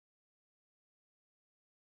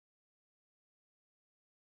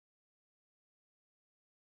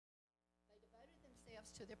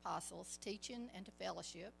to the apostles, teaching and to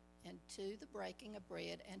fellowship, and to the breaking of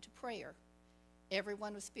bread and to prayer.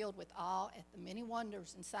 Everyone was filled with awe at the many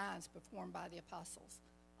wonders and signs performed by the apostles.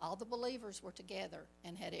 All the believers were together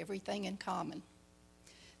and had everything in common.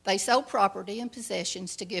 They sold property and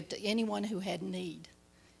possessions to give to anyone who had need.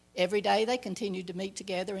 Every day they continued to meet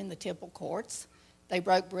together in the temple courts. They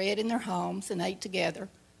broke bread in their homes and ate together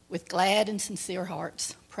with glad and sincere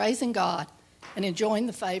hearts, praising God and enjoying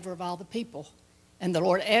the favor of all the people. And the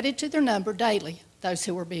Lord added to their number daily those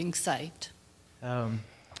who were being saved.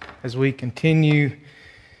 As we continue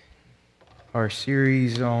our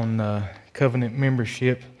series on covenant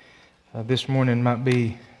membership, this morning might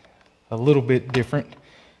be a little bit different.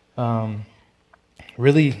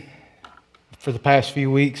 Really, for the past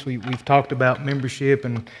few weeks, we've talked about membership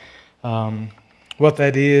and what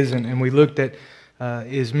that is, and we looked at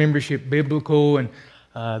is membership biblical, and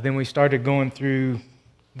then we started going through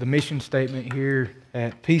the mission statement here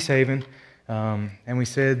at Peace Haven, and we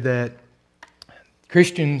said that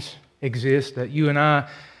Christians exist, that you and I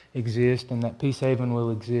exist, and that Peace Haven will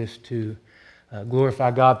exist to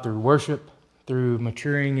glorify God through worship, through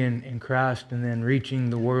maturing in Christ, and then reaching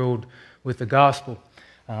the world with the gospel.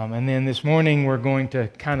 And then this morning we're going to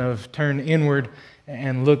kind of turn inward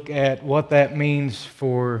and look at what that means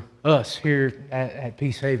for us here at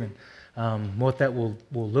Peace Haven, what that will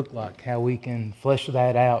look like, how we can flesh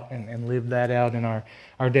that out and live that out in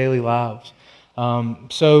our daily lives.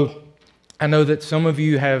 So I know that some of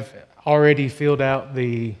you have already filled out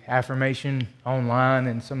the affirmation online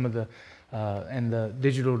and some of the and the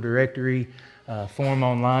digital directory form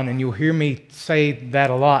online, and you'll hear me say that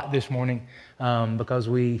a lot this morning because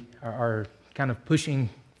we are kind of pushing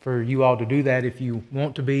for you all to do that if you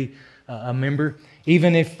want to be a member.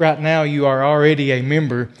 Even if right now you are already a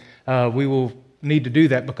member, we will need to do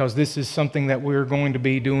that because this is something that we're going to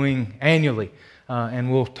be doing annually.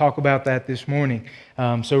 And we'll talk about that this morning.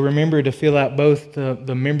 So remember to fill out both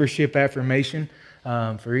the membership affirmation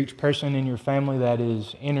for each person in your family that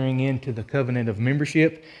is entering into the covenant of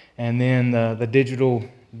membership, and then the digital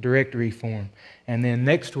directory form. And then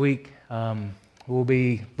next week, we'll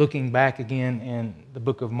be looking back again in the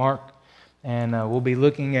book of Mark, and we'll be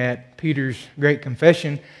looking at Peter's great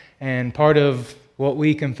confession. And part of what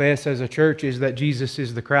we confess as a church is that Jesus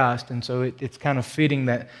is the Christ, and so it's kind of fitting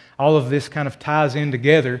that all of this kind of ties in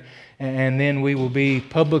together, and then we will be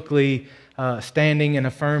publicly standing and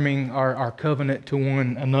affirming our covenant to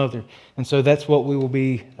one another. And so that's what we will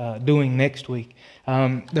be doing next week.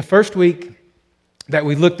 The first week that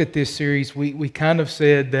we looked at this series, we kind of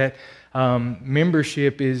said that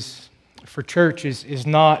membership is, for church, is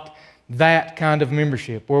not that kind of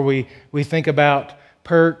membership where we think about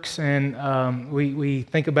perks and we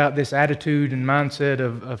think about this attitude and mindset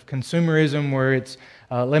of consumerism where it's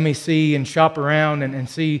let me see and shop around and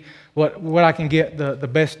see what I can get the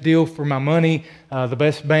best deal for my money, the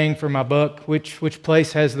best bang for my buck, which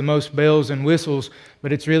place has the most bells and whistles.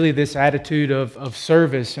 But it's really this attitude of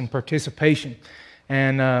service and participation.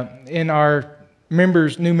 And in our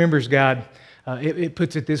new members guide, it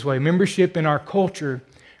puts it this way: membership in our culture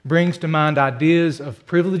brings to mind ideas of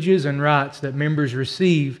privileges and rights that members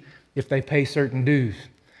receive if they pay certain dues.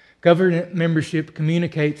 Covenant membership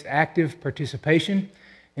communicates active participation,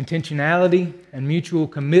 intentionality, and mutual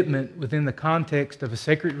commitment within the context of a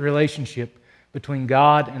sacred relationship between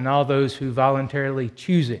God and all those who voluntarily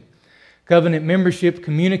choose it. Covenant membership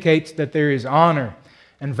communicates that there is honor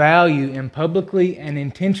and value in publicly and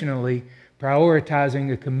intentionally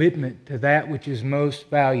prioritizing a commitment to that which is most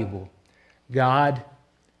valuable: God,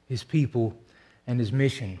 His people, and His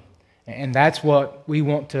mission. And that's what we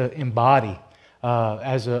want to embody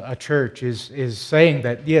as a church, is saying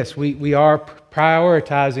that, yes, we are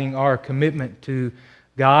prioritizing our commitment to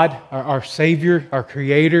God, our Savior, our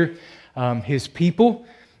Creator, His people,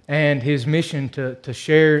 and His mission to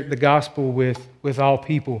share the gospel with all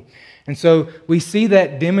people. And so we see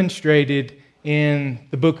that demonstrated in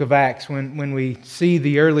the book of Acts when we see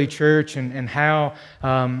the early church and how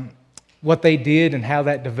what they did and how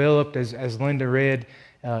that developed, as Linda read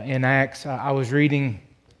in Acts. I was reading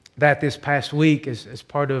that this past week as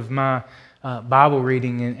part of my Bible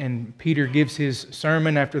reading, and Peter gives his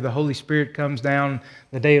sermon after the Holy Spirit comes down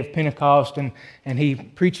the day of Pentecost, and he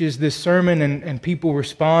preaches this sermon, and people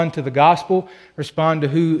respond to the gospel, respond to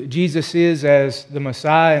who Jesus is as the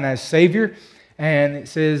Messiah and as Savior. And it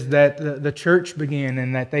says that the church began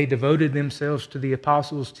and that they devoted themselves to the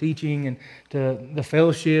apostles' teaching and to the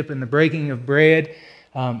fellowship and the breaking of bread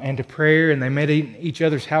and to prayer. And they met in each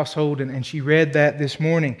other's household. And she read that this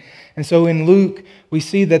morning. And so in Luke, we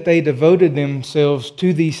see that they devoted themselves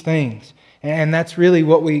to these things. And that's really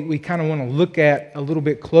what we kind of want to look at a little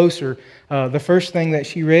bit closer. The first thing that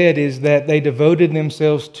she read is that they devoted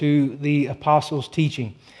themselves to the apostles'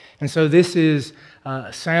 teaching. And so this is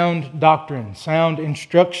sound doctrine, sound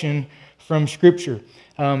instruction from Scripture.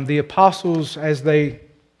 The apostles, as they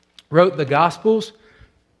wrote the Gospels,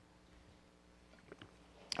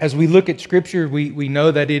 as we look at Scripture, we know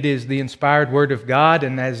that it is the inspired Word of God,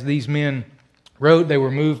 and as these men wrote, they were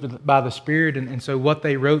moved by the Spirit, and so what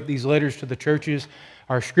they wrote, these letters to the churches,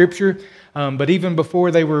 are Scripture. But even before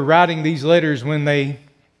they were writing these letters, when they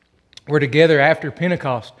were together after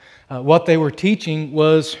Pentecost, what they were teaching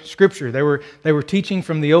was Scripture. They were teaching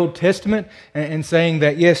from the Old Testament and saying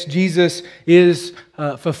that, yes, Jesus is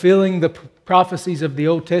fulfilling the prophecies of the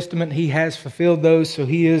Old Testament. He has fulfilled those, so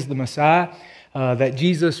He is the Messiah. That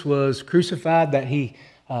Jesus was crucified, that He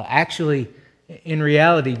actually, in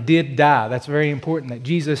reality, did die. That's very important, that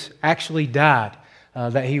Jesus actually died,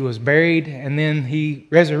 that He was buried, and then He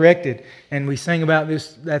resurrected. And we sang about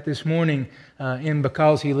that this morning in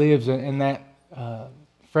Because He Lives, and that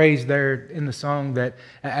phrase there in the song that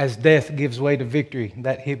as death gives way to victory,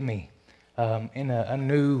 that hit me in a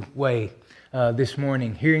new way this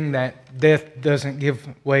morning. Hearing that death doesn't give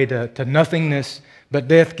way to nothingness, but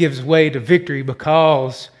death gives way to victory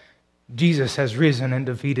because Jesus has risen and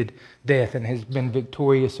defeated death and has been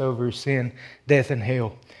victorious over sin, death, and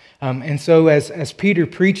hell. And so as Peter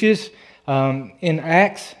preaches in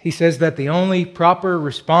Acts, he says that the only proper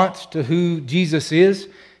response to who Jesus is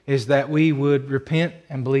that we would repent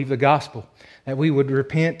and believe the gospel, that we would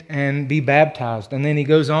repent and be baptized. And then he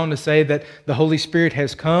goes on to say that the Holy Spirit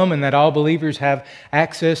has come and that all believers have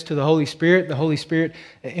access to the Holy Spirit. The Holy Spirit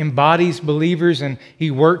embodies believers and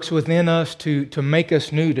He works within us to make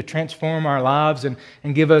us new, to transform our lives and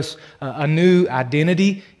give us a new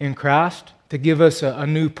identity in Christ, to give us a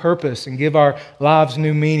new purpose and give our lives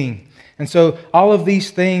new meaning. And so all of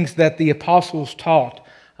these things that the apostles taught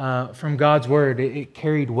from God's Word, it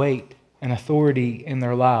carried weight and authority in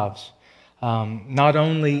their lives. Not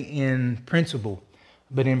only in principle,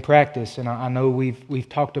 but in practice. And I know we've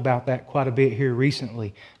talked about that quite a bit here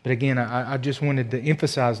recently. But again, I just wanted to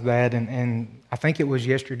emphasize that. And I think it was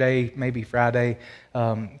yesterday, maybe Friday,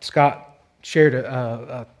 Scott shared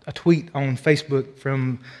a tweet on Facebook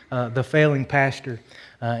from the failing pastor.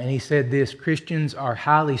 And he said this: Christians are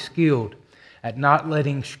highly skilled at not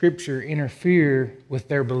letting Scripture interfere with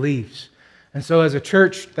their beliefs. And so as a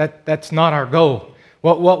church, that's not our goal.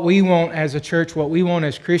 What we want as a church, what we want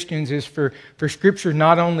as Christians is for Scripture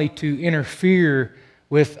not only to interfere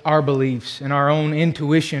with our beliefs and our own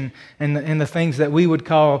intuition and the things that we would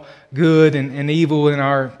call good and evil in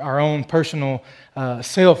our own personal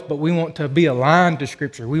self, but we want to be aligned to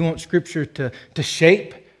Scripture. We want Scripture to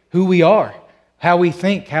shape who we are, how we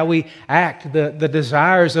think, how we act, the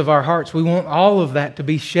desires of our hearts. We want all of that to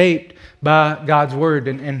be shaped by God's Word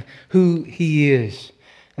and who He is.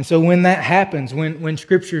 And so when that happens, when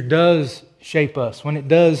Scripture does shape us, when it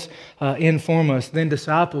does inform us, then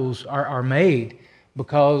disciples are made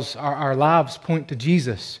because our lives point to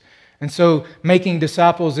Jesus. And so making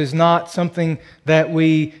disciples is not something that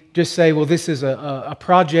we just say, well, this is a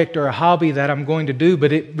project or a hobby that I'm going to do,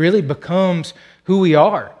 but it really becomes who we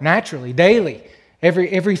are naturally, daily.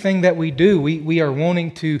 Everything that we do, we are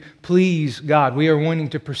wanting to please God. We are wanting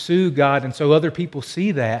to pursue God, and so other people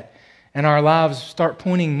see that. And our lives start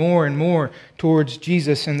pointing more and more towards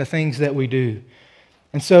Jesus and the things that we do.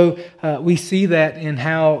 And so we see that in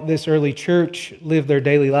how this early church lived their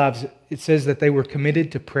daily lives. It says that they were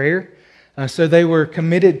committed to prayer. So they were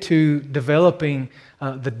committed to developing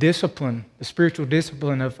the discipline, the spiritual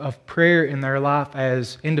discipline of prayer in their life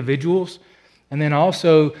as individuals. And then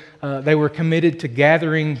also they were committed to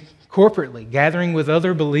gathering corporately, gathering with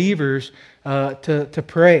other believers to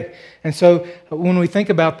pray. And so when we think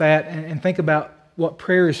about that and think about what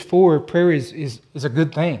prayer is for, prayer is a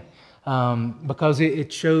good thing because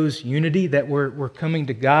it shows unity, that we're coming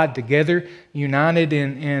to God together, united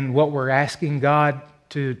in what we're asking God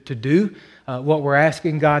to do, what we're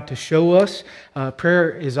asking God to show us. Prayer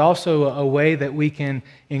is also a way that we can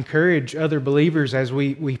encourage other believers as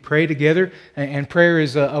we pray together. And prayer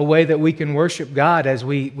is a way that we can worship God as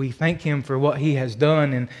we thank Him for what He has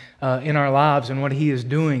done in our lives and what He is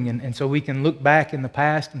doing. And so we can look back in the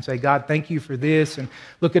past and say, God, thank You for this. And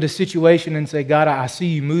look at a situation and say, God, I see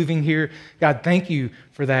You moving here. God, thank You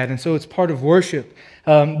for that. And so it's part of worship.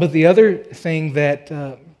 But the other thing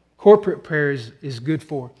that corporate prayer is good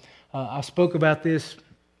for. I spoke about this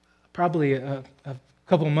probably a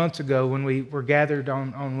couple months ago when we were gathered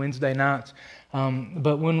on Wednesday nights.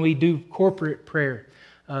 But when we do corporate prayer,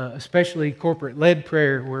 especially corporate-led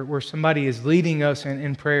prayer, where somebody is leading us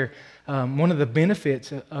in prayer, one of the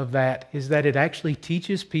benefits of that is that it actually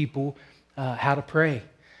teaches people how to pray.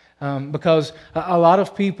 Because a lot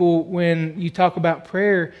of people, when you talk about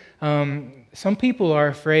prayer, some people are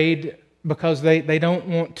afraid because they don't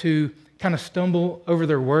want to kind of stumble over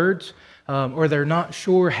their words, or they're not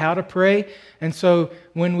sure how to pray. And so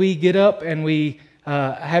when we get up and we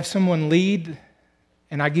have someone lead,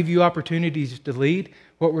 and I give you opportunities to lead,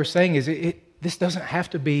 what we're saying is this doesn't have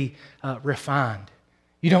to be refined.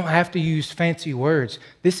 You don't have to use fancy words.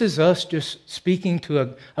 This is us just speaking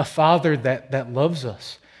to a Father that loves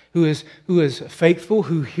us, who is faithful,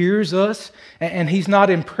 who hears us, and He's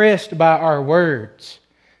not impressed by our words.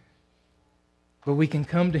 But we can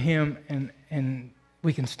come to Him and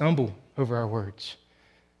we can stumble over our words.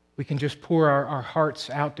 We can just pour our hearts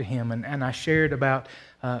out to Him. And I shared about,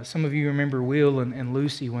 some of you remember Will and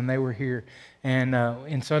Lucy when they were here. And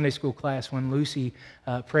in Sunday school class, when Lucy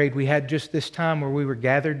prayed, we had just this time where we were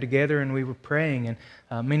gathered together and we were praying.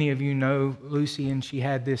 And many of you know Lucy, and she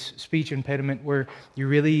had this speech impediment where you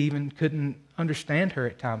really even couldn't understand her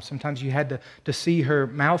at times. Sometimes you had to see her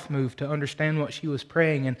mouth move to understand what she was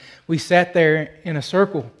praying. And we sat there in a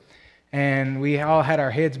circle, and we all had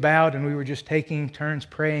our heads bowed, and we were just taking turns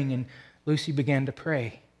praying, and Lucy began to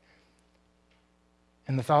pray.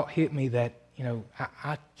 And the thought hit me that,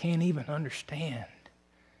 I can't even understand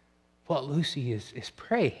what Lucy is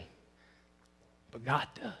praying, but God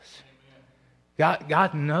does.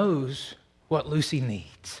 God knows what Lucy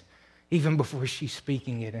needs, even before she's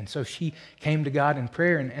speaking it. And so she came to God in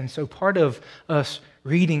prayer. And so part of us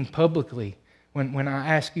reading publicly, when I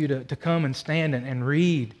ask you to come and stand and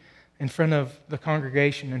read in front of the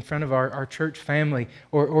congregation, in front of our church family,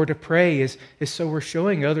 or to pray, is so we're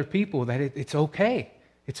showing other people that it's okay.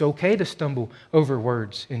 It's okay to stumble over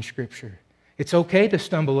words in Scripture. It's okay to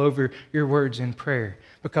stumble over your words in prayer,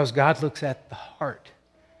 because God looks at the heart.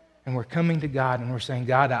 And we're coming to God and we're saying,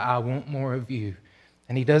 God, I want more of you.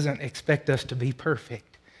 And He doesn't expect us to be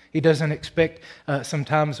perfect. He doesn't expect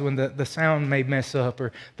sometimes when the sound may mess up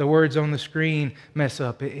or the words on the screen mess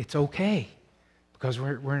up. It's okay, because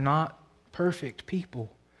we're not perfect people.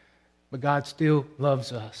 But God still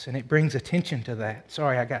loves us, and it brings attention to that.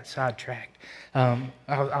 Sorry, I got sidetracked.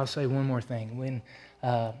 I'll say one more thing. When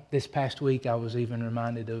this past week, I was even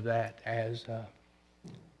reminded of that as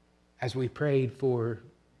we prayed for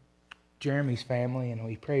Jeremy's family and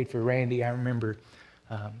we prayed for Randy. I remember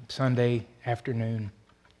Sunday afternoon,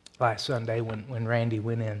 last Sunday, when Randy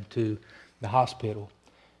went into the hospital,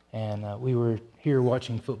 and we were here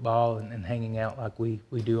watching football and hanging out like we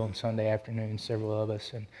do on Sunday afternoons, several of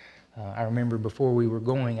us. And I remember before we were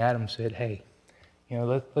going, Adam said, hey,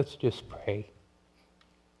 let's just pray.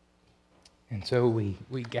 And so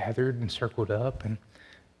we gathered and circled up, and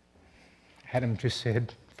Adam just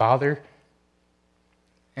said, Father,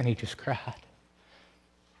 and he just cried.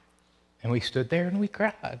 And we stood there and we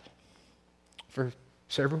cried for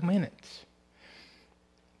several minutes.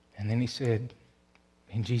 And then he said,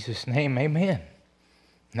 in Jesus' name, amen.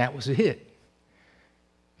 And that was it.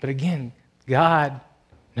 But again, God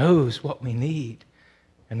knows what we need.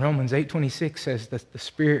 And Romans 8:26 says that the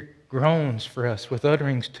Spirit groans for us with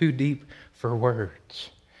utterings too deep for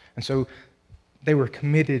words. And so they were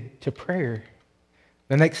committed to prayer.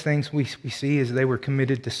 The next things we see is they were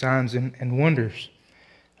committed to signs and wonders.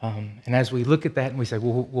 And as we look at that and we say,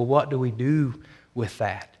 well, what do we do with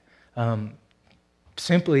that?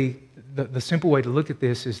 Simply, the simple way to look at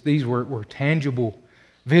this is these were tangible,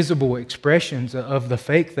 visible expressions of the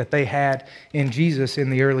faith that they had in Jesus in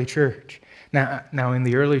the early church. Now in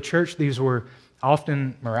the early church, these were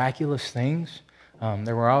often miraculous things.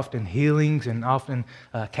 There were often healings and often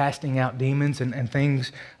casting out demons and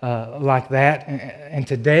things like that. And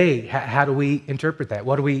today, how do we interpret that?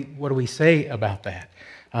 What do we say about that?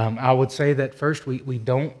 I would say that first, we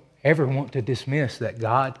don't ever want to dismiss that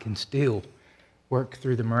God can still work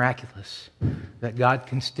through the miraculous, that God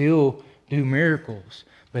can still do miracles,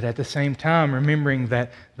 but at the same time, remembering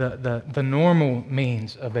that the normal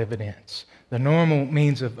means of evidence, the normal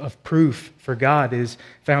means of proof for God is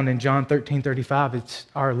found in John 13:35. It's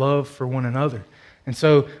our love for one another. And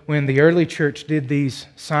so when the early church did these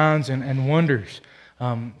signs and wonders,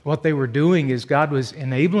 what they were doing is God was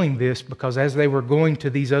enabling this, because as they were going to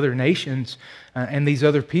these other nations and these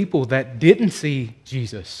other people that didn't see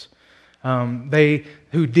Jesus, they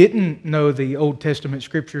who didn't know the Old Testament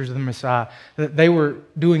scriptures of the Messiah, that they were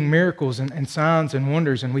doing miracles and signs and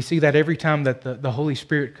wonders. And we see that every time that the Holy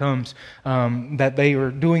Spirit comes, that they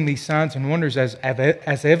are doing these signs and wonders as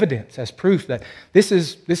evidence, as proof that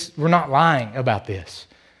this we're not lying about this.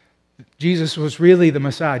 Jesus was really the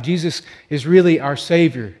Messiah. Jesus is really our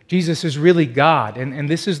Savior. Jesus is really God. And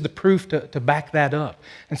this is the proof to back that up.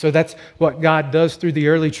 And so that's what God does through the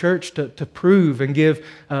early church to prove and give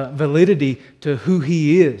validity to who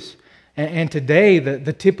He is. And today,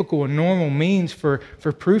 the typical and normal means for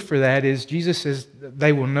proof for that is Jesus says,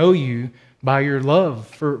 they will know you by your love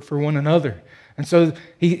for one another. And so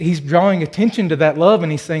He's drawing attention to that love,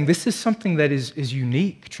 and He's saying, this is something that is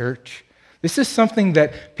unique, church. This is something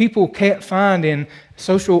that people can't find in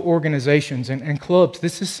social organizations and clubs.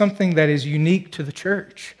 This is something that is unique to the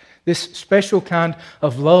church. This special kind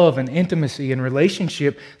of love and intimacy and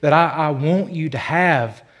relationship that I want you to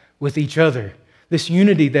have with each other. This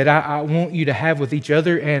unity that I want you to have with each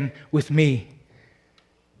other and with me.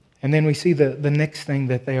 And then we see the next thing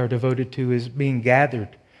that they are devoted to is being gathered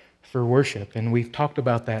for worship. And we've talked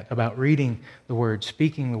about that, about reading the Word,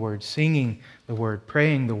 speaking the Word, singing the Word,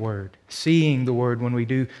 praying the Word, seeing the Word when we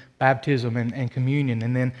do baptism and communion,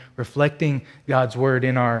 and then reflecting God's Word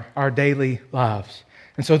in our daily lives.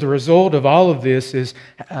 And so the result of all of this is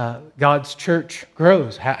God's church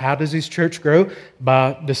grows. How does His church grow?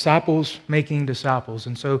 By disciples making disciples.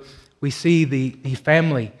 And so we see the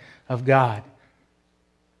family of God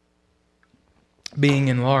being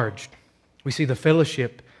enlarged. We see the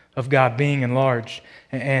fellowship of God being enlarged.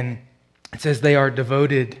 And it says they are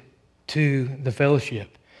devoted to the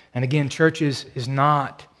fellowship. And again, church is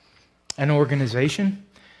not an organization.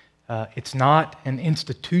 It's not an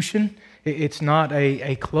institution. It's not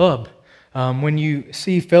a club. When you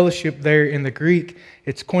see fellowship there in the Greek,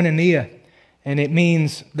 it's koinonia. And it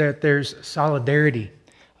means that there's solidarity,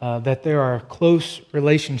 that there are close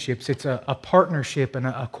relationships. It's a partnership and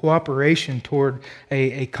a cooperation toward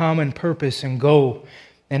a common purpose and goal.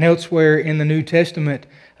 And elsewhere in the New Testament,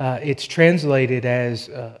 it's translated as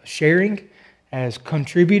sharing, as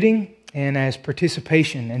contributing, and as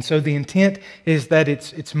participation. And so the intent is that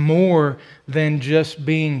it's more than just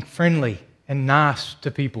being friendly and nice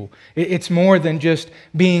to people. It's more than just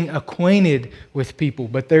being acquainted with people,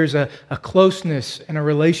 but there's a closeness and a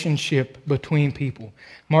relationship between people.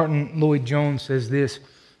 Martin Lloyd-Jones says this,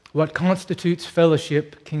 "What constitutes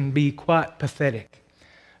fellowship can be quite pathetic.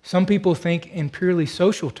 Some people think in purely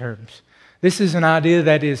social terms. This is an idea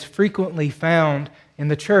that is frequently found in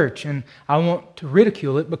the church, and I want to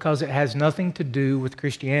ridicule it because it has nothing to do with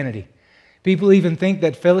Christianity. People even think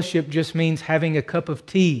that fellowship just means having a cup of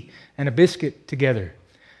tea and a biscuit together.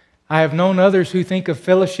 I have known others who think of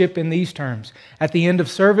fellowship in these terms. At the end of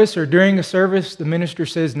service or during a service, the minister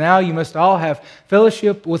says, 'Now you must all have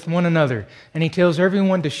fellowship with one another.' And he tells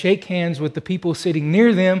everyone to shake hands with the people sitting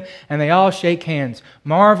near them, and they all shake hands.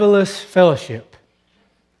 Marvelous fellowship."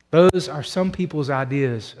 Those are some people's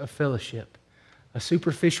ideas of fellowship. A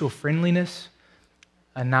superficial friendliness,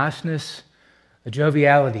 a niceness, a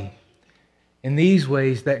joviality. In these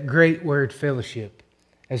ways, that great word fellowship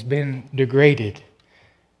has been degraded.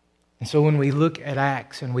 And so when we look at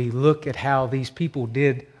Acts and we look at how these people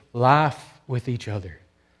did life with each other,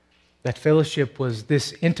 that fellowship was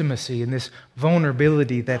this intimacy and this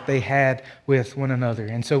vulnerability that they had with one another.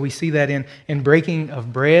 And so we see that in breaking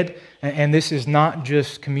of bread, and this is not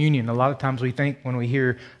just communion. A lot of times we think when we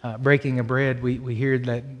hear breaking of bread, we hear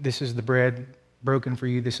that this is the bread broken for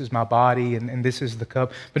you, this is my body, and this is the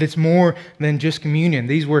cup. But it's more than just communion.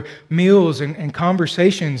 These were meals and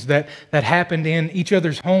conversations that happened in each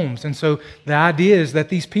other's homes. And so the idea is that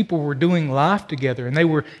these people were doing life together, and they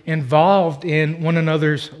were involved in one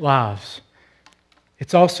another's lives.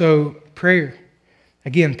 It's also prayer.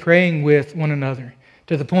 Again, praying with one another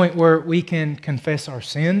to the point where we can confess our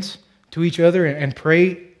sins to each other and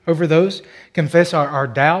pray over those, confess our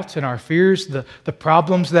doubts and our fears, the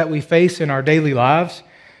problems that we face in our daily lives.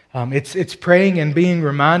 It's praying and being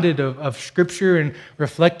reminded of Scripture and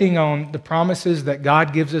reflecting on the promises that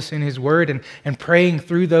God gives us in His Word and praying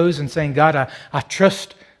through those and saying, God, I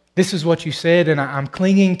trust this is what you said, and I'm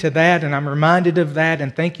clinging to that, and I'm reminded of that,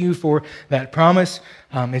 and thank you for that promise.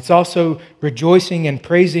 It's also rejoicing and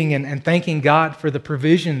praising and thanking God for the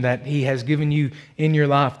provision that He has given you in your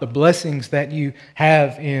life, the blessings that you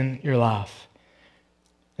have in your life.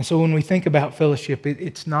 And so when we think about fellowship,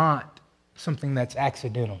 it's not something that's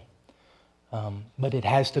accidental, but it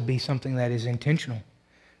has to be something that is intentional.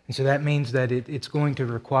 And so that means that it's going to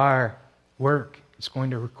require work. It's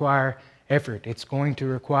going to require effort. It's going to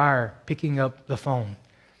require picking up the phone.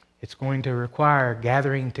 It's going to require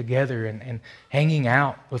gathering together and hanging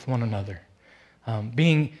out with one another,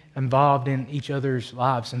 being involved in each other's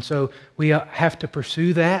lives. And so we have to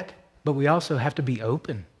pursue that, but we also have to be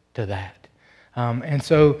open to that. And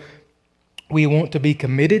so we want to be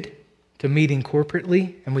committed to meeting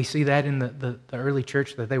corporately, and we see that in the early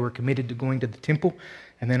church, that they were committed to going to the temple,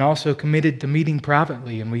 and then also committed to meeting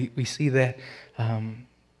privately, and we see that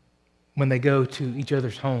when they go to each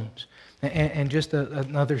other's homes. And just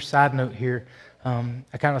another side note here,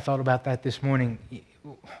 I kind of thought about that this morning.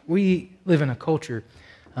 We live in a culture,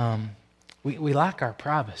 we like our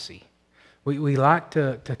privacy. We like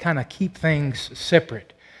to kind of keep things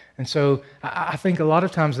separate. And so I think a lot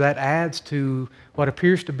of times that adds to what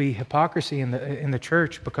appears to be hypocrisy in the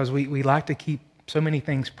church, because we like to keep so many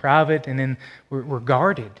things private, and then we're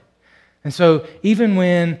guarded. And so even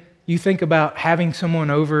when you think about having someone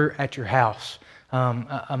over at your house,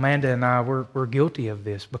 Amanda and I, we're guilty of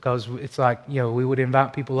this, because it's like, we would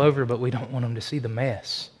invite people over, but we don't want them to see the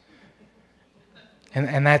mess.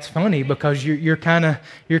 And that's funny, because you're kind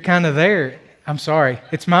of there. I'm sorry,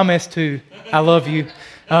 it's my mess too. I love you,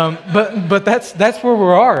 but that's where we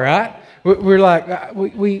are, right? We're like,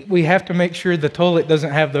 we have to make sure the toilet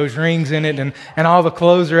doesn't have those rings in it, and all the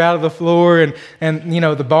clothes are out of the floor, and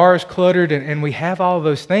the bar is cluttered, and we have all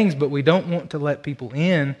those things, but we don't want to let people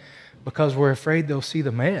in because we're afraid they'll see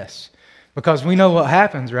the mess. Because we know what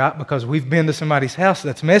happens, right? Because we've been to somebody's house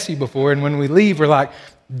that's messy before, and when we leave, we're like,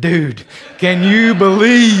 dude, can you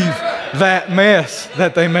believe that mess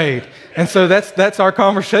that they made? And so that's our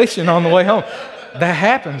conversation on the way home. That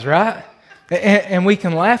happens, right? And we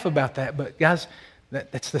can laugh about that, but guys,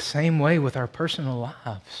 that's the same way with our personal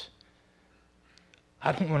lives.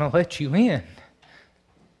 I don't want to let you in.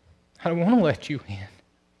 I don't want to let you in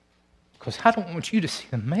because I don't want you to see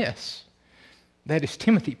the mess. That is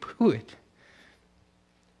Timothy Pruitt.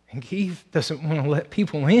 And Keith doesn't want to let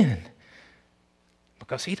people in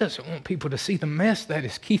because he doesn't want people to see the mess that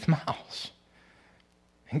is Keith Miles.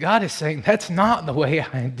 And God is saying, that's not the way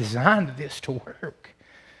I designed this to work.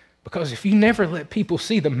 Because if you never let people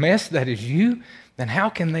see the mess that is you, then how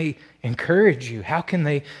can they encourage you? How can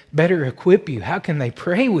they better equip you? How can they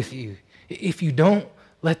pray with you if you don't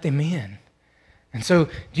let them in? And so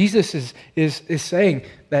Jesus is saying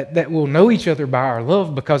that we'll know each other by our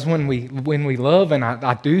love, because when we love, and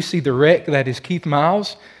I do see the wreck that is Keith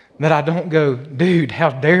Miles, that I don't go, dude, how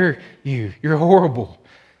dare you? You're horrible.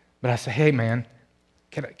 But I say, hey man,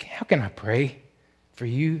 how can I pray for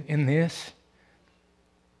you in this?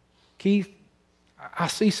 Keith, I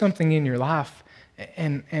see something in your life,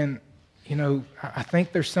 and I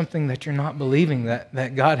think there's something that you're not believing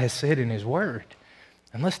that God has said in His Word.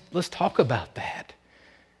 And let's talk about that.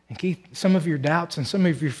 And Keith, some of your doubts and some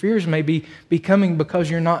of your fears may be coming because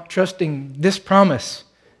you're not trusting this promise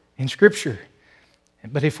in Scripture.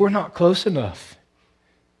 But if we're not close enough,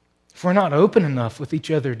 if we're not open enough with each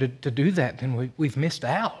other to do that, then we've missed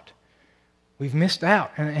out. We've missed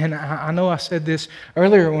out. And I know I said this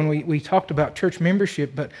earlier when we talked about church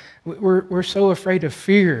membership, but we're so afraid of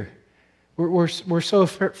fear. We're so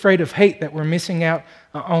afraid of hate that we're missing out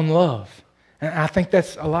on love. And I think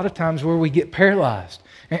that's a lot of times where we get paralyzed.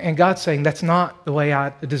 And God's saying, that's not the way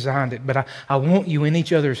I designed it, but I want you in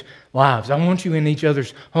each other's lives. I want you in each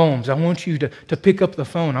other's homes. I want you to pick up the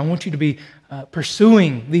phone. I want you to be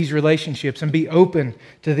pursuing these relationships and be open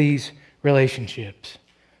to these relationships.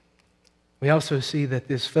 We also see that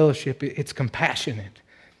this fellowship, it's compassionate.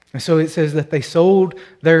 And so it says that they sold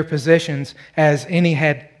their possessions as any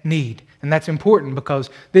had need. And that's important because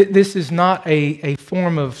this is not a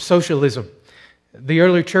form of socialism. The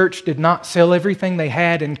early church did not sell everything they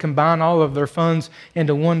had and combine all of their funds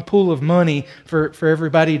into one pool of money for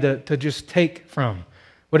everybody to just take from.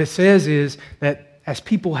 What it says is that as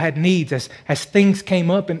people had needs, as things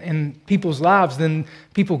came up in people's lives, then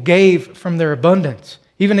people gave from their abundance.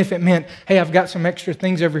 Even if it meant, hey, I've got some extra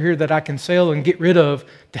things over here that I can sell and get rid of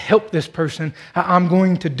to help this person, I'm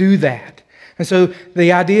going to do that. And so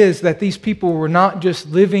the idea is that these people were not just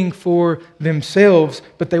living for themselves,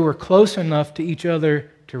 but they were close enough to each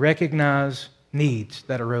other to recognize needs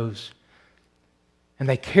that arose. And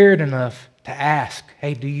they cared enough to ask,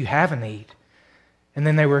 hey, do you have a need? And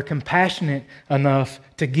then they were compassionate enough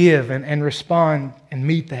to give and respond and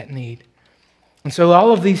meet that need. And so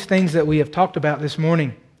all of these things that we have talked about this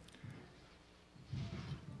morning,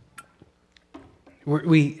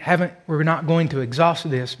 we're not going to exhaust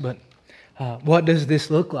this, but what does this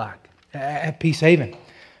look like at Peace Haven?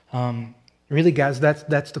 Really, guys,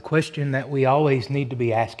 that's the question that we always need to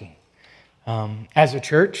be asking. As a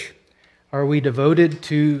church, are we devoted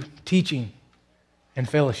to teaching and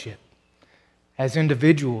fellowship? As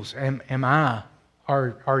individuals,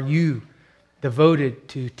 are you devoted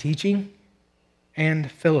to teaching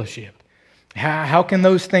and fellowship? How can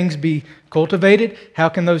those things be cultivated? How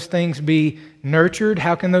can those things be nurtured?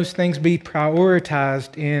 How can those things be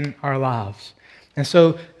prioritized in our lives? And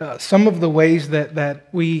so some of the ways that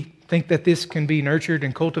we think that this can be nurtured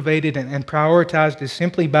and cultivated and prioritized is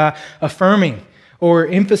simply by affirming or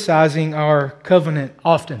emphasizing our covenant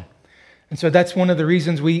often. And so that's one of the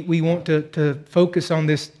reasons we want to focus on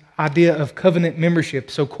this idea of covenant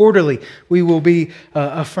membership. So quarterly, we will be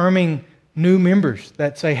affirming new members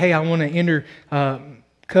that say, hey, I want to enter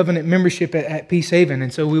covenant membership at Peace Haven.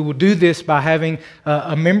 And so we will do this by having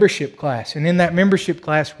a membership class. And in that membership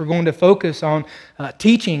class, we're going to focus on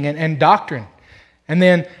teaching and doctrine. And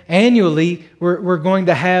then annually, we're going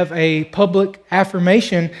to have a public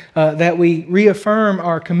affirmation that we reaffirm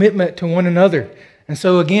our commitment to one another. And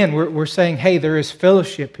so again, we're saying, hey, there is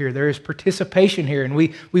fellowship here, there is participation here, and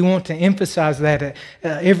we want to emphasize that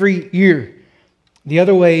every year. The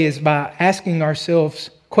other way is by asking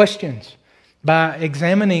ourselves questions, by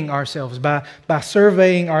examining ourselves, by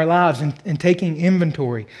surveying our lives and taking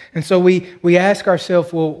inventory. And so we ask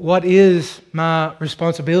ourselves, well, what is my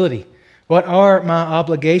responsibility? What are my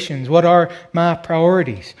obligations? What are my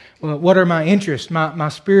priorities? What are my interests, my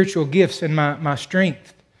spiritual gifts, and my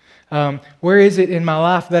strength? Where is it in my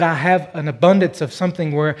life that I have an abundance of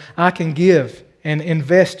something where I can give and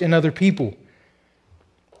invest in other people?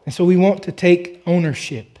 And so we want to take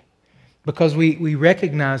ownership because we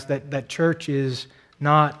recognize that church is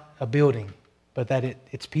not a building, but that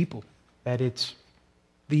it's people, that it's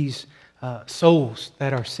these souls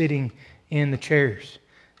that are sitting in the chairs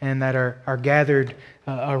and that are gathered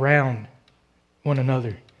around one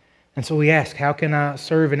another. And so we ask, how can I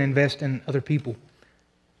serve and invest in other people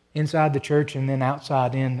inside the church and then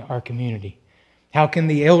outside in our community? How can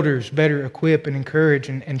the elders better equip and encourage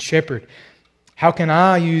and shepherd? How can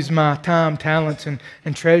I use my time, talents, and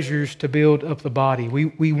treasures to build up the body?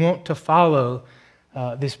 We want to follow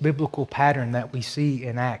this biblical pattern that we see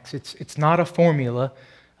in Acts. It's not a formula,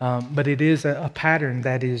 but it is a pattern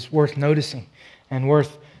that is worth noticing and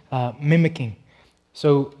worth mimicking.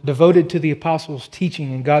 So devoted to the apostles'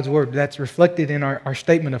 teaching and God's word, that's reflected in our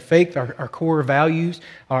statement of faith, our core values,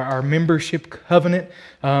 our membership covenant,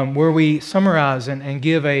 where we summarize and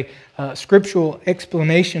give a scriptural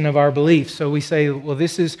explanation of our beliefs. So we say, well,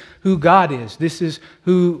 this is who God is. This is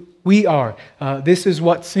who we are. This is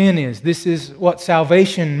what sin is. This is what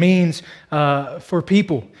salvation means for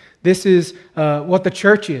people. This is what the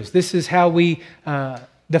church is. This is how we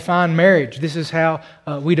define marriage. This is how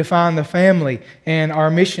we define the family and our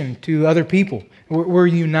mission to other people. We're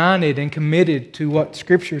united and committed to what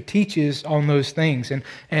Scripture teaches on those things.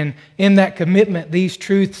 And in that commitment, these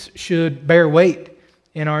truths should bear weight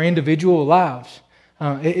in our individual lives.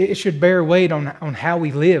 It should bear weight on how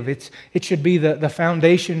we live. It should be the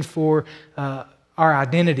foundation for our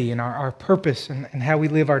identity and our purpose and how we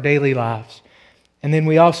live our daily lives. And then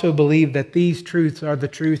we also believe that these truths are the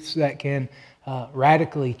truths that can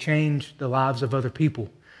radically change the lives of other people.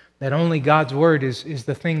 That only God's Word is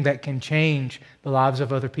the thing that can change the lives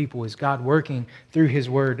of other people, is God working through His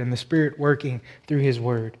Word and the Spirit working through His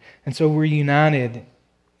Word. And so we're united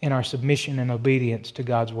in our submission and obedience to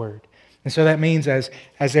God's Word. And so that means as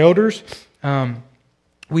elders,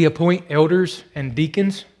 we appoint elders and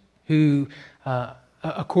deacons who,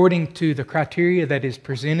 according to the criteria that is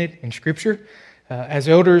presented in Scripture, as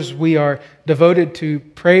elders, we are devoted to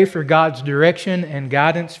pray for God's direction and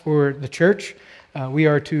guidance for the church. We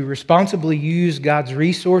are to responsibly use God's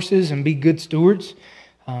resources and be good stewards.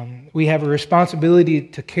 We have a responsibility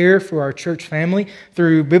to care for our church family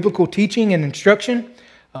through biblical teaching and instruction,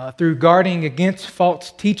 through guarding against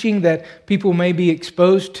false teaching that people may be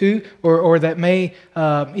exposed to or that may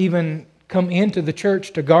even come into the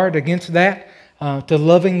church, to guard against that, to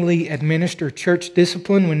lovingly administer church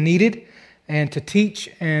discipline when needed, and to teach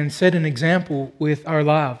and set an example with our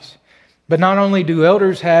lives. But not only do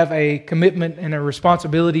elders have a commitment and a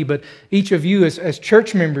responsibility, but each of you as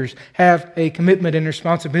church members have a commitment and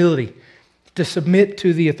responsibility to submit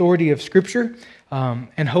to the authority of Scripture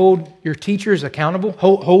and hold your teachers accountable.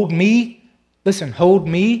 Hold me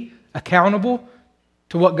accountable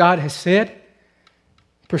to what God has said.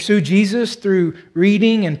 Pursue Jesus through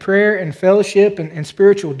reading and prayer and fellowship and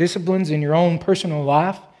spiritual disciplines in your own personal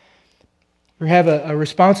life. We have a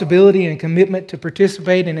responsibility and commitment to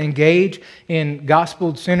participate and engage in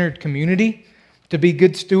gospel-centered community, to be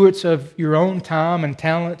good stewards of your own time and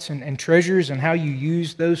talents and treasures and how you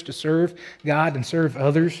use those to serve God and serve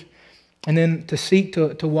others, and then to seek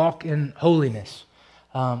to walk in holiness.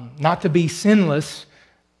 Not to be sinless,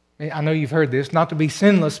 I know you've heard this, not to be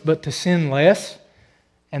sinless, but to sin less,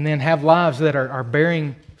 and then have lives that are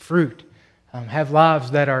bearing fruit, have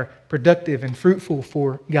lives that are productive and fruitful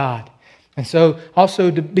for God. And so also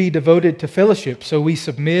to be devoted to fellowship. So we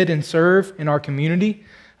submit and serve in our community.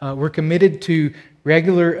 We're committed to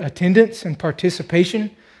regular attendance and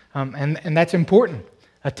participation, and that's important.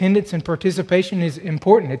 Attendance and participation is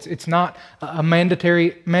important. It's not a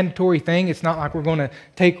mandatory thing. It's not like we're going to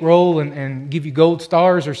take roll and give you gold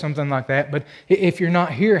stars or something like that. But if you're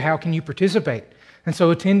not here, how can you participate? And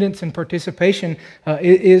so attendance and participation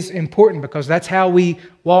is important because that's how we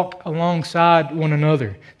walk alongside one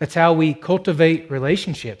another. That's how we cultivate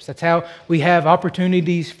relationships. That's how we have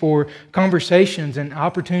opportunities for conversations and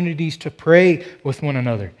opportunities to pray with one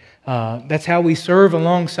another. That's how we serve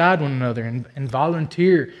alongside one another and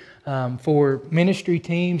volunteer for ministry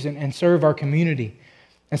teams and serve our community.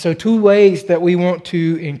 And so 2 ways that we want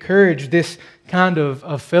to encourage this kind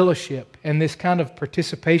of fellowship and this kind of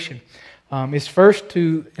participation is first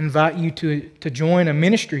to invite you to join a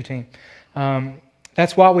ministry team.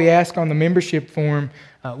 That's why we ask on the membership form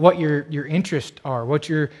what your interests are, what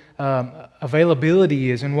your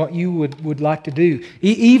availability is, and what you would like to do.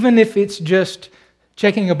 Even if it's just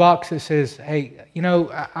checking a box that says, hey,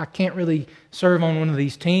 I can't really serve on one of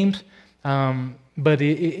these teams, but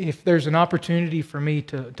if there's an opportunity for me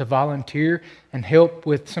to volunteer and help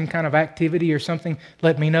with some kind of activity or something,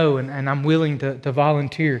 let me know, and I'm willing to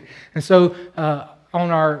volunteer. And so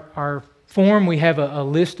on our form, we have a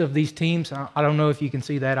list of these teams. I don't know if you can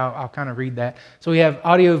see that. I'll kind of read that. So we have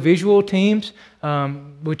audio-visual teams,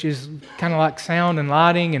 which is kind of like sound and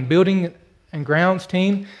lighting and building and grounds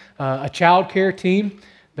team, a child care team,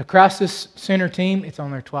 the Crisis Center team. It's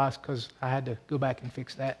on there twice because I had to go back and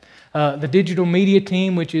fix that. The digital media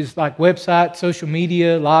team, which is like website, social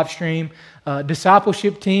media, live stream.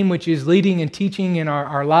 Discipleship team, which is leading and teaching in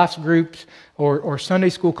our life groups or Sunday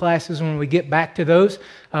school classes when we get back to those.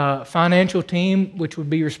 Financial team, which would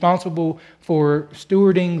be responsible for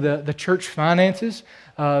stewarding the church finances.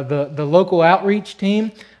 The local outreach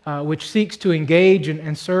team, which seeks to engage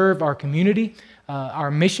and serve our community.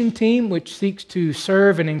 Our mission team, which seeks to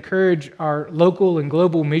serve and encourage our local and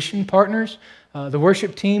global mission partners. The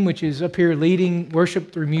worship team, which is up here leading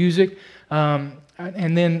worship through music.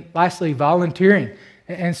 And then lastly, volunteering.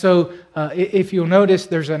 And so if you'll notice,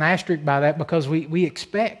 there's an asterisk by that because we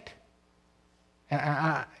expect.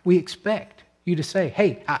 We expect you to say,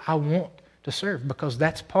 hey, I want to serve, because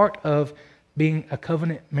that's part of being a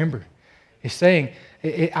covenant member. It's saying,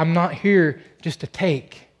 I'm not here just to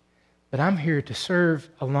take, but I'm here to serve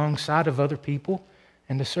alongside of other people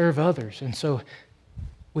and to serve others. And so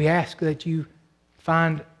we ask that you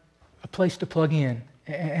find a place to plug in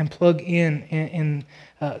and plug in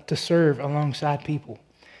to serve alongside people.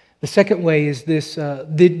 The second way is this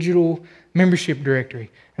digital membership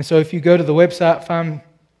directory. And so if you go to the website,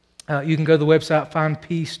 you can go to the website,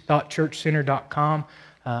 findpeace.churchcenter.com.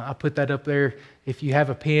 I put that up there. If you have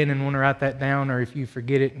a pen and want to write that down, or if you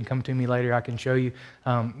forget it and come to me later, I can show you.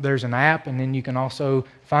 There's an app, and then you can also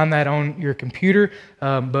find that on your computer.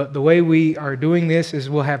 But the way we are doing this is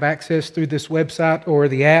we'll have access through this website or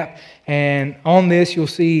the app. And on this, you'll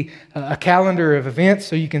see a calendar of events,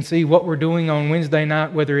 so you can see what we're doing on Wednesday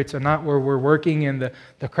night, whether it's a night where we're working in the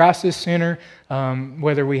Crisis Center,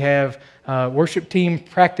 whether we have worship team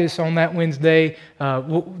practice on that Wednesday,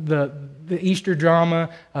 the Easter drama,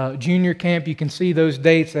 junior camp. You can see those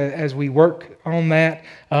dates as we work on that.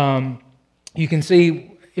 You can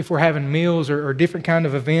see if we're having meals or different kind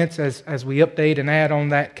of events as we update and add on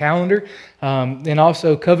that calendar. Then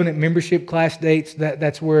also covenant membership class dates,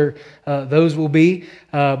 that's where those will be.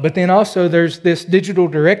 But then also there's this digital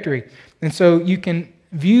directory. And so you can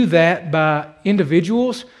view that by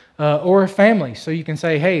individuals or a family. So you can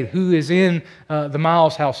say, hey, who is in the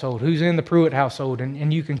Miles household? Who's in the Pruitt household?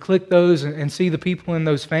 And you can click those and see the people in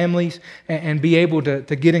those families and be able to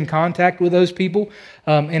get in contact with those people.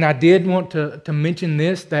 And I did want to mention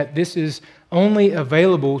this, that this is only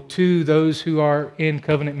available to those who are in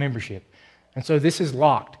covenant membership. And so this is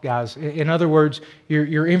locked, guys. In other words,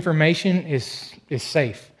 your information is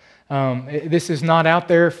safe. This is not out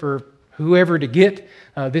there for whoever to get.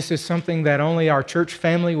 This is something that only our church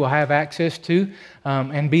family will have access to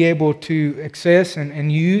and be able to access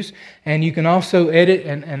and use. And you can also edit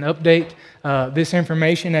and update this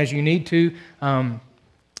information as you need to.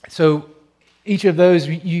 So each of those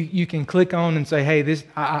you can click on and say, hey, this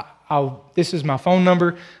is my phone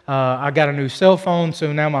number. I got a new cell phone,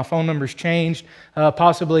 so now my phone number's changed,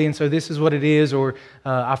 possibly, and so this is what it is. Or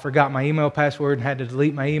I forgot my email password and had to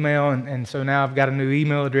delete my email, and so now I've got a new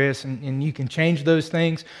email address, and you can change those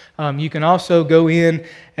things. You can also go in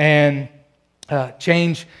and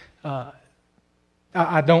change.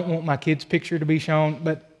 I don't want my kid's picture to be shown,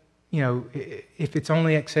 but if it's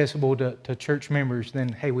only accessible to church members, then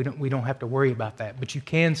hey, we don't have to worry about that. But you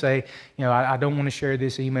can say, I don't want to share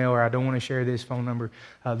this email, or I don't want to share this phone number.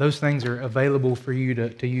 Those things are available for you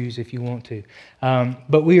to use if you want to.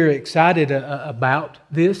 But we are excited about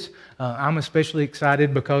this. I'm especially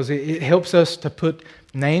excited because it helps us to put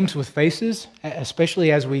names with faces,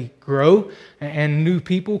 especially as we grow and new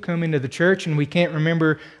people come into the church and we can't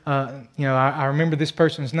remember, I remember this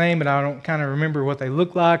person's name, but I don't kind of remember what they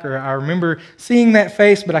look like, or I remember seeing that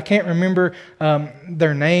face, but I can't remember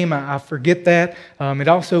their name. I forget that. It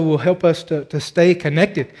also will help us to stay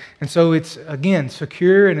connected. And so it's, again,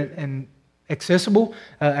 secure and accessible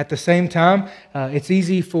at the same time. It's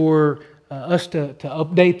easy for us to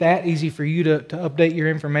update that, easy for you to update your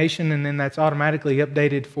information, and then that's automatically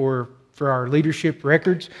updated for our leadership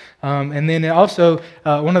records. And then also,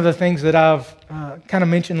 one of the things that I've kind of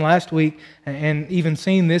mentioned last week and even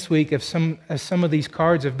seen this week as some of these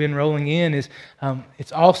cards have been rolling in is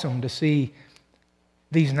it's awesome to see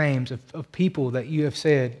these names of people that you have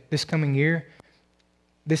said this coming year,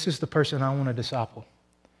 this is the person I want to disciple.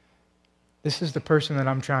 This is the person that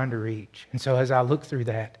I'm trying to reach. And so as I look through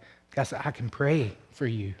that, guys, I can pray for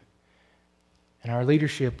you. And our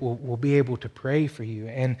leadership will be able to pray for you.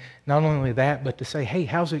 And not only that, but to say, hey,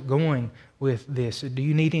 how's it going with this? Do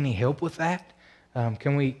you need any help with that?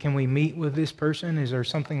 Can we meet with this person? Is there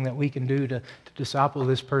something that we can do to disciple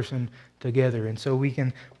this person together? And so we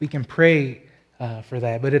can pray for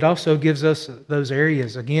that. But it also gives us those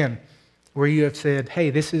areas, again, where you have said, hey,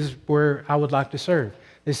 this is where I would like to serve.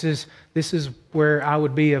 This is where I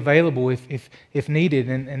would be available if needed,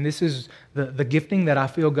 and this is the gifting that I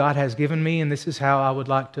feel God has given me, and this is how I would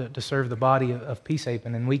like to serve the body of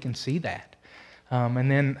Peacehaven, and we can see that.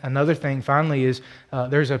 And then another thing, finally, is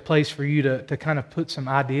there's a place for you to kind of put some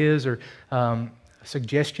ideas or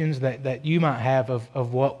suggestions that you might have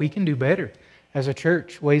of what we can do better as a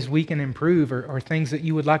church, ways we can improve, or things that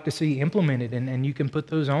you would like to see implemented, and you can put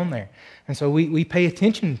those on there. And so we pay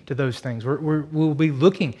attention to those things. We'll be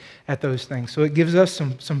looking at those things. So it gives us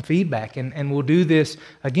some feedback, and we'll do this,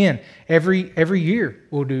 again, every year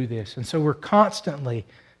we'll do this. And so we're constantly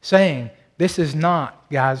saying, this is not,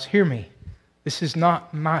 guys, hear me, this is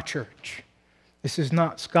not my church. This is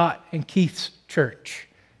not Scott and Keith's church.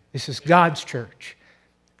 This is God's church.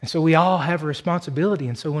 And so we all have a responsibility.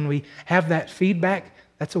 And so when we have that feedback,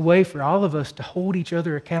 that's a way for all of us to hold each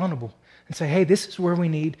other accountable and say, hey, this is where we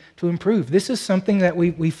need to improve. This is something that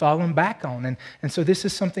we've fallen back on. And so this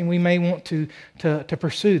is something we may want to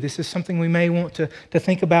pursue. This is something we may want to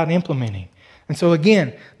think about implementing. And so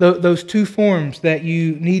again, those two forms that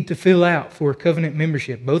you need to fill out for covenant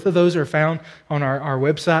membership, both of those are found on our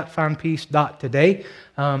website, findpeace.today.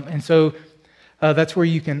 And so that's where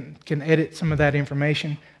you can edit some of that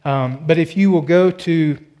information. But if you will go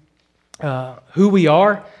to who we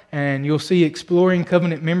are, and you'll see Exploring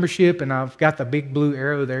Covenant Membership, and I've got the big blue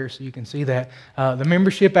arrow there so you can see that. The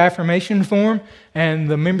membership affirmation form and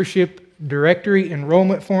the membership directory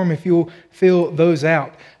enrollment form, if you'll fill those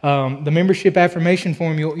out. The membership affirmation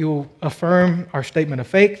form, you'll affirm our statement of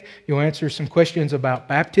faith. You'll answer some questions about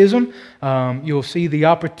baptism. You'll see the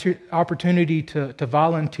opportunity to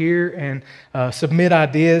volunteer and submit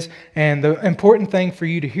ideas. And the important thing for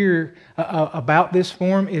you to hear about this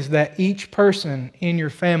form is that each person in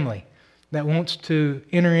your family that wants to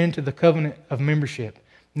enter into the covenant of membership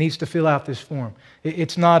needs to fill out this form.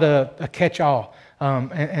 It's not a catch-all.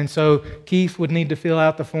 And so Keith would need to fill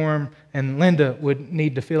out the form, and Linda would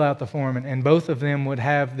need to fill out the form, and both of them would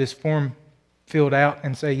have this form filled out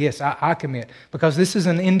and say, yes, I commit, because this is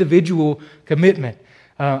an individual commitment.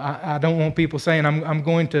 I don't want people saying, I'm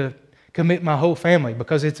going to commit my whole family,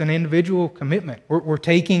 because it's an individual commitment. We're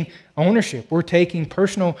taking ownership. We're taking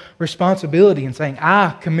personal responsibility and saying,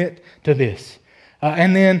 I commit to this.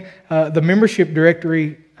 And then the membership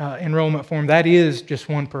directory enrollment form, that is just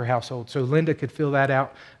one per household. So Linda could fill that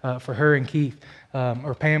out for her and Keith,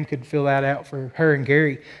 or Pam could fill that out for her and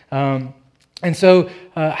Gary. And so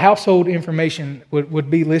household information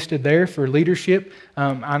would be listed there for leadership.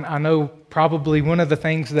 I know probably one of the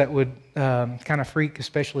things that would kind of freak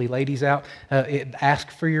especially ladies out, it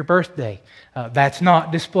asks for your birthday. That's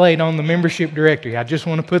not displayed on the membership directory. I just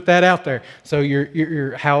want to put that out there. So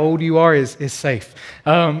your how old you are is safe.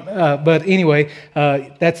 But anyway,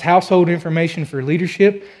 that's household information for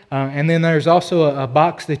leadership. And then there's also a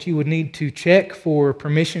box that you would need to check for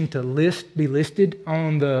permission to be listed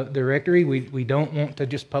on the directory. We don't want to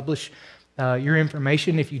just publish your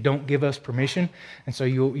information if you don't give us permission. And so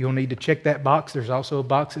you'll need to check that box. There's also a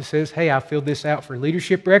box that says, hey, I filled this out for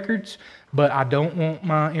leadership records, but I don't want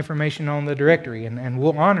my information on the directory. And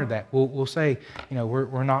we'll honor that. We'll say,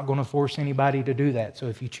 we're not going to force anybody to do that. So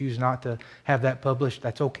if you choose not to have that published,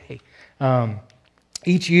 that's okay.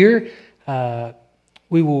 Each year,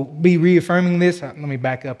 we will be reaffirming this. Let me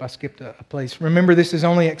back up. I skipped a place. Remember, this is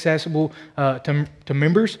only accessible to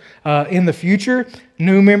members. In the future,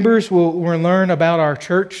 new members will learn about our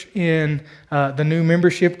church in the new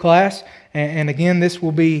membership class. And again, this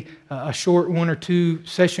will be a short 1 or 2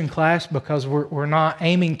 session class because we're not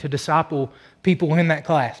aiming to disciple people in that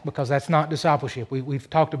class, because that's not discipleship. We've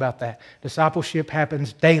talked about that. Discipleship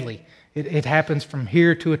happens daily. It happens from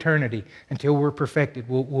here to eternity until we're perfected.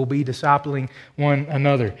 We'll be discipling one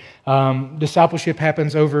another. Discipleship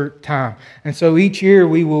happens over time. And so each year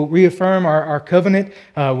we will reaffirm our covenant.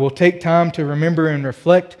 We'll take time to remember and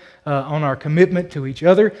reflect on our commitment to each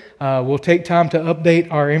other. We'll take time to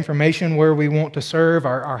update our information where we want to serve,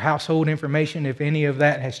 our household information, if any of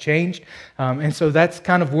that has changed. And so that's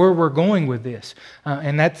kind of where we're going with this.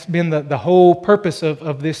 And that's been the whole purpose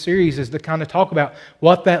of this series, is to kind of talk about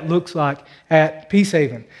what that looks like at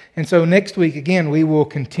Peacehaven. And so next week, again, we will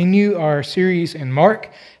continue our series in Mark.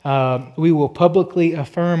 We will publicly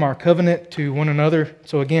affirm our covenant to one another.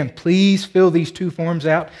 So again, please fill these 2 forms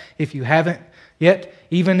out if you haven't yet.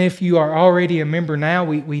 Even if you are already a member now,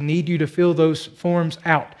 we need you to fill those forms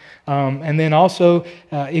out. And then also,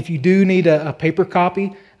 if you do need a paper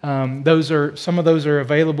copy, some of those are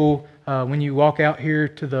available when you walk out here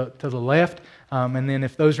to the left. And then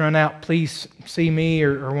if those run out, please see me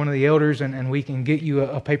or one of the elders, and we can get you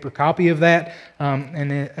a paper copy of that.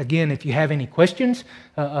 And then, again, if you have any questions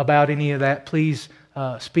about any of that, please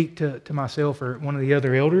speak to myself or one of the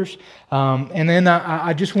other elders. And then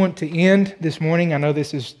I just want to end this morning. I know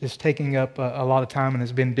this is taking up a lot of time and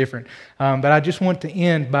has been different. But I just want to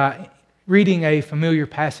end by reading a familiar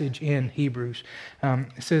passage in Hebrews.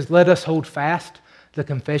 It says, "Let us hold fast the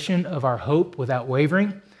confession of our hope without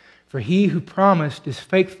wavering, for he who promised is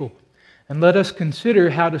faithful. And let us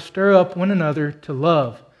consider how to stir up one another to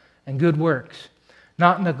love and good works,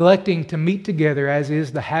 not neglecting to meet together as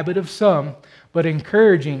is the habit of some, but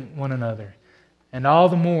encouraging one another, and all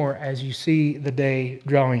the more as you see the day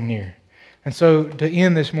drawing near." And so to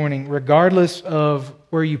end this morning, regardless of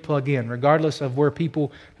where you plug in, regardless of where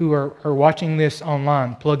people who are watching this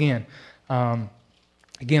online plug in,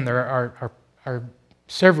 again, there are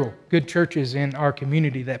several good churches in our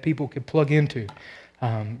community that people could plug into.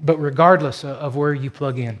 But regardless of where you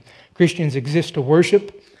plug in, Christians exist to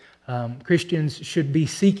worship. Christians should be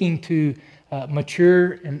seeking to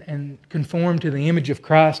mature and conform to the image of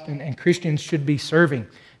Christ, and Christians should be serving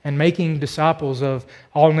and making disciples of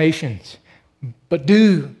all nations. But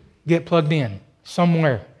do get plugged in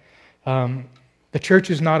somewhere. The church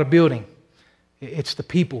is not a building. It's the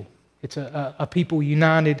people. It's a people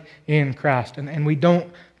united in Christ. And we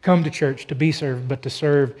don't come to church to be served, but to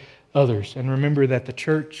serve others. And remember that the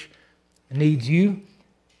church needs you,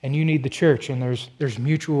 and you need the church, and there's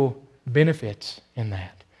mutual benefits in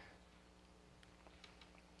that.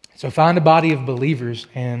 So find a body of believers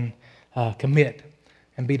and commit,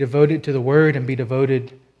 and be devoted to the Word, and be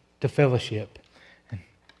devoted to fellowship.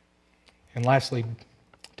 And lastly,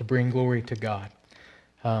 to bring glory to God.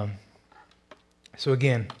 So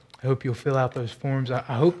again, I hope you'll fill out those forms. I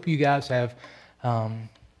hope you guys have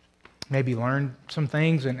maybe learned some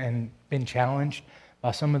things and been challenged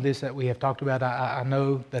by some of this that we have talked about. I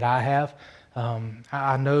know that I have.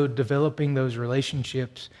 I know developing those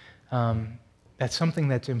relationships, that's something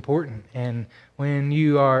that's important. And when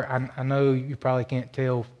you are, I know you probably can't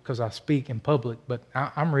tell because I speak in public, but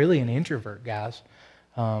I'm really an introvert, guys.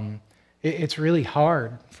 It's really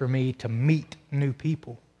hard for me to meet new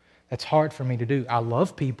people. That's hard for me to do. I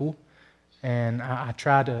love people, and I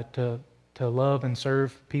try to love and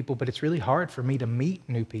serve people, but it's really hard for me to meet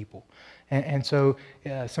new people. And so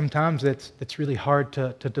sometimes it's really hard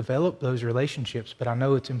to develop those relationships, but I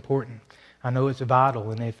know it's important. I know it's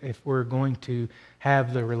vital, and if we're going to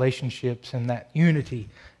have the relationships and that unity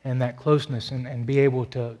and that closeness and be able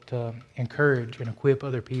to encourage and equip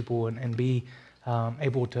other people and be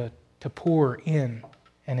able to pour in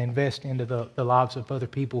and invest into the lives of other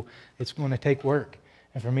people, it's going to take work.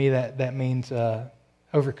 And for me, that means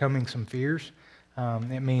overcoming some fears.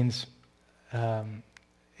 It means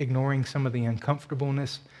ignoring some of the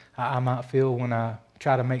uncomfortableness I might feel when I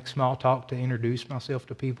try to make small talk to introduce myself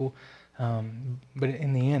to people. But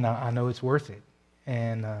in the end, I know it's worth it.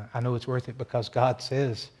 And I know it's worth it because God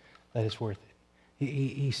says that it's worth it.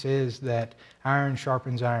 He says that iron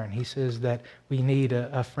sharpens iron. He says that we need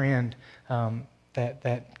a friend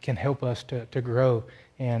that can help us to grow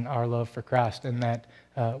in our love for Christ, and that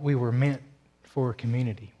we were meant for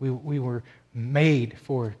community. We were made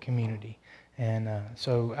for community. And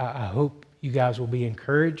so I hope you guys will be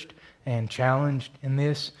encouraged and challenged in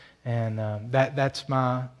this. And that's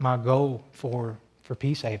my goal for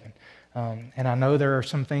Peace Haven. And I know there are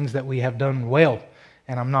some things that we have done well,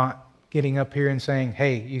 and I'm not getting up here and saying,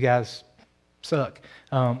 hey, you guys suck.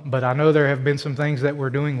 But I know there have been some things that we're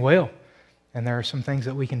doing well, and there are some things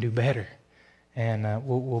that we can do better. And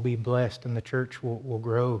we'll be blessed, and the church will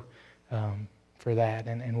grow for that,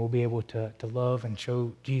 and we'll be able to love and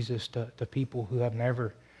show Jesus to people who have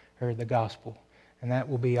never heard the gospel. And that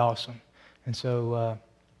will be awesome. And so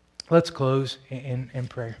let's close in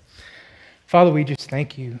prayer. Father, we just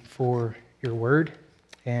thank you for your word.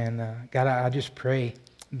 And God, I just pray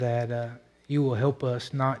that you will help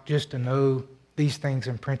us not just to know these things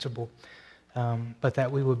in principle, but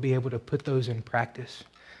that we would be able to put those in practice.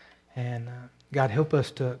 And God, help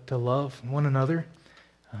us to love one another.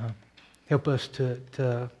 Help us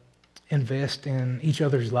to invest in each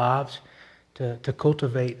other's lives, to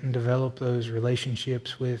cultivate and develop those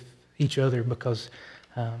relationships with each other, because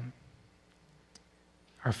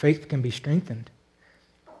our faith can be strengthened,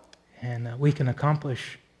 and we can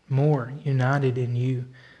accomplish more united in you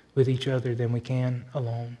with each other than we can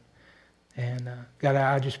alone. And God,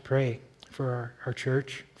 I just pray for our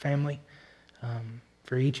church family,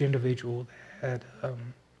 for each individual that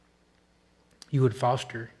you would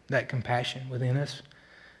foster that compassion within us,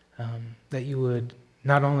 that you would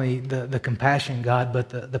not only the compassion, God, but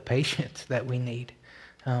the patience that we need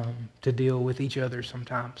to deal with each other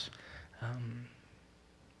sometimes.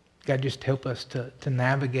 God, just help us to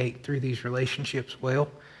navigate through these relationships well,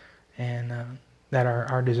 and that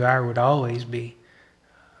our desire would always be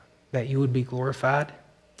that you would be glorified,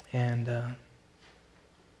 and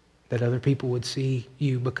that other people would see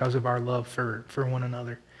you because of our love for one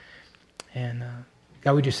another. And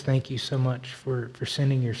God, we just thank you so much for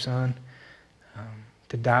sending your Son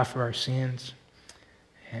to die for our sins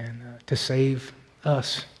and to save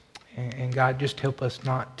us. And God, just help us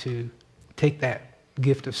not to take that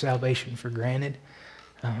gift of salvation for granted,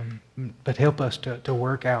 but help us to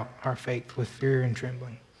work out our faith with fear and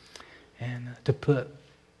trembling, and to put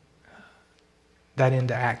that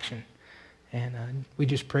into action. And we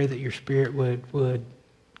just pray that your Spirit would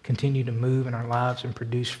continue to move in our lives and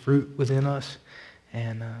produce fruit within us.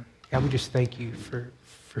 And God, we just thank you for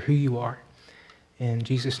who you are. In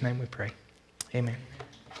Jesus' name we pray. Amen.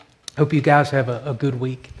 Hope you guys have a good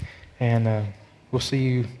week, and we'll see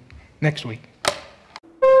you next week.